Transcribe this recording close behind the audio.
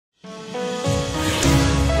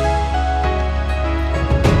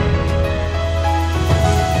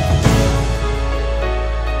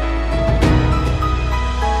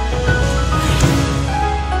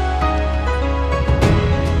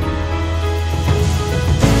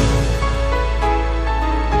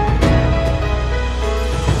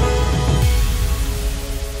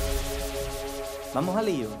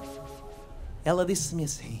ali. Ela disse-me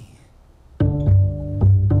assim.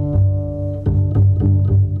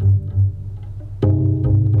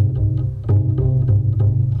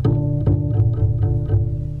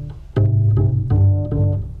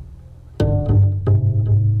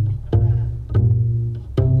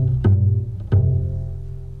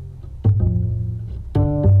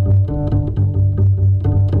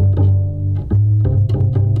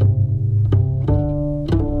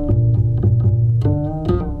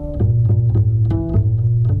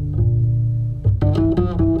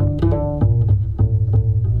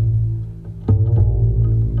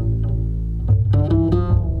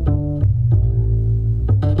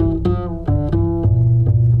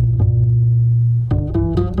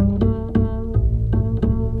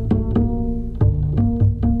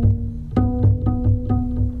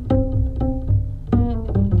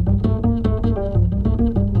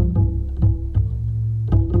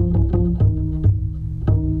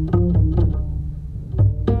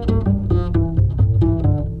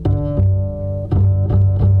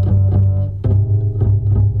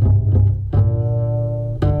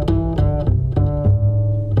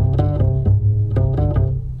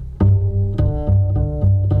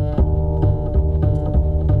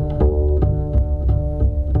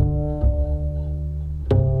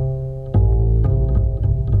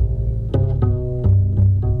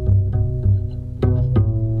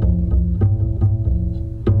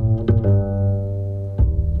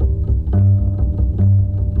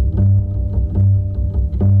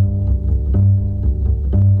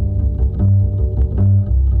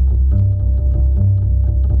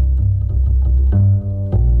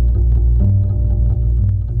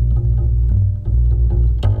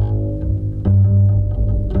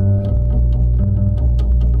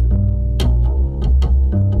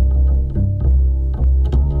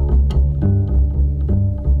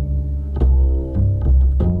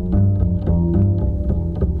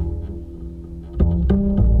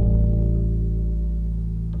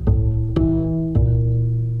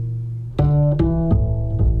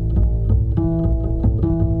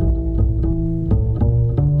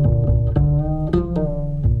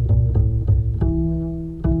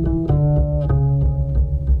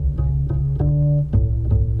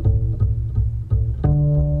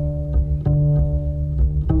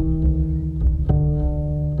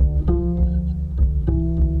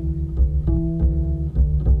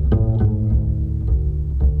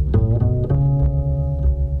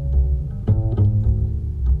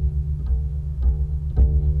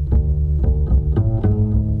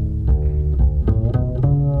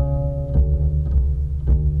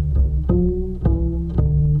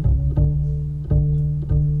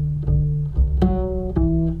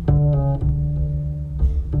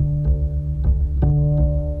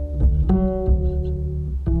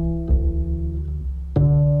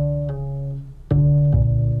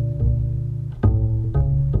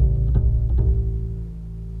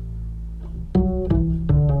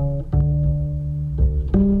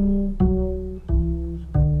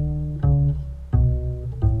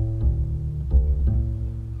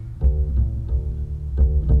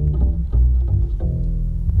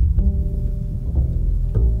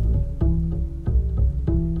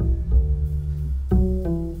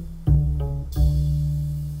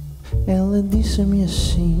 Ela disse-me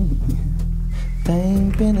assim, tem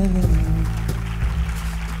pena de mim,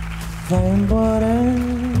 vai embora.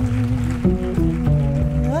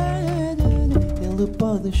 Ele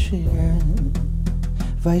pode chegar,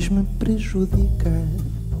 vais-me prejudicar.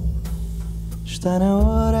 Está na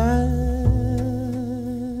hora.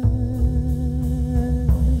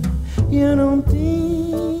 Eu não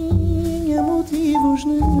tinha motivos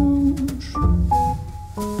nenhuns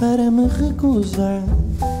para me recusar.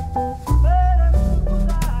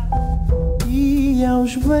 E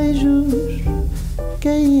aos beijos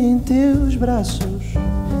caí em teus braços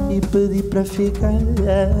e pedi para ficar.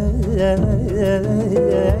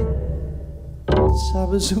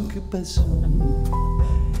 Sabes o que passou?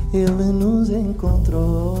 Ele nos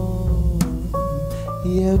encontrou.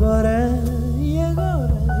 E agora?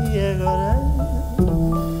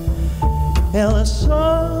 Ela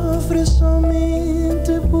sofre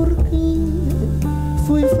somente porque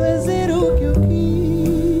fui fazer o que eu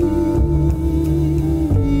quis.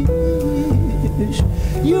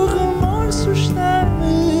 E o remorso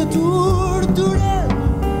está-me torturando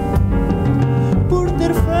por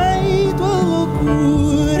ter feito a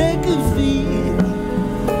loucura que fiz.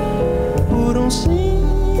 Por um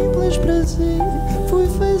simples prazer fui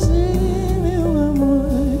fazer meu amor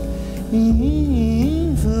infeliz.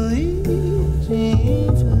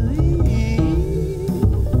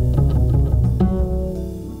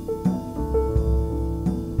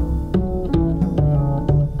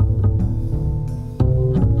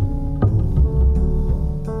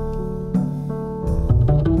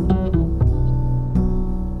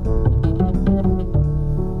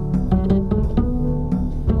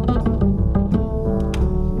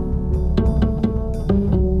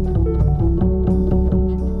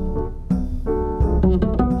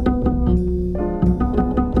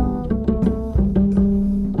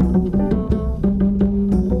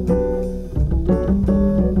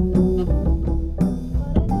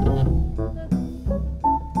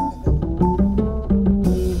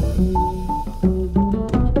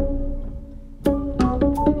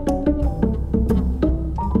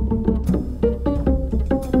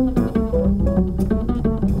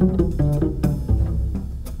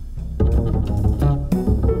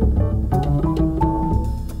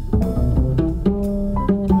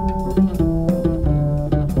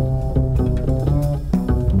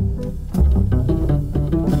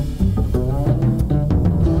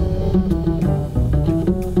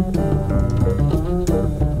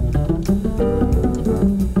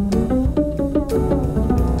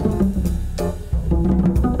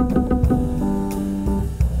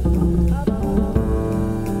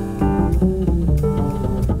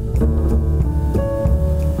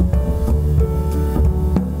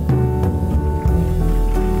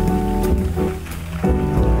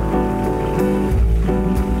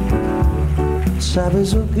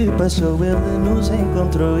 sabes o que passou? Ele nos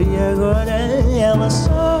encontrou e agora ela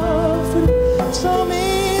sofre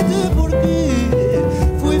somente porque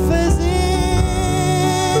fui fazer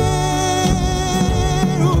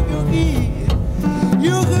o que eu quis. E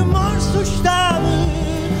o remorso está-me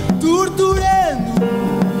torturando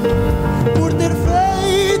por ter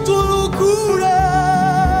feito a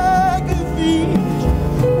loucura que fiz.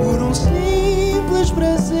 Por um simples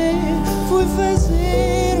prazer fui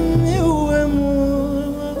fazer meu amor.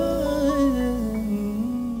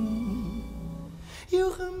 E o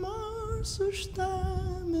remorso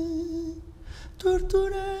está-me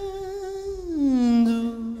torturando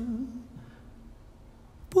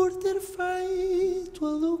por ter feito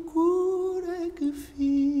a loucura que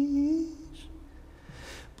fiz.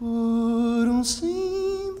 Por um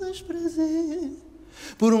simples prazer,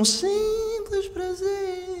 por um simples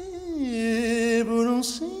prazer, por um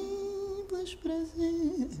simples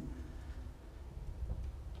prazer,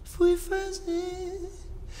 fui fazer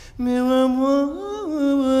meu amor.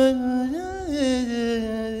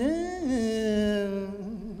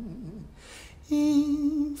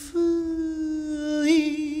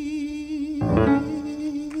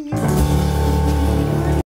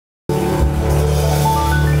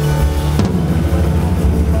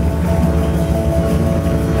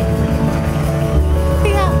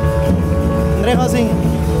 André Rosinha.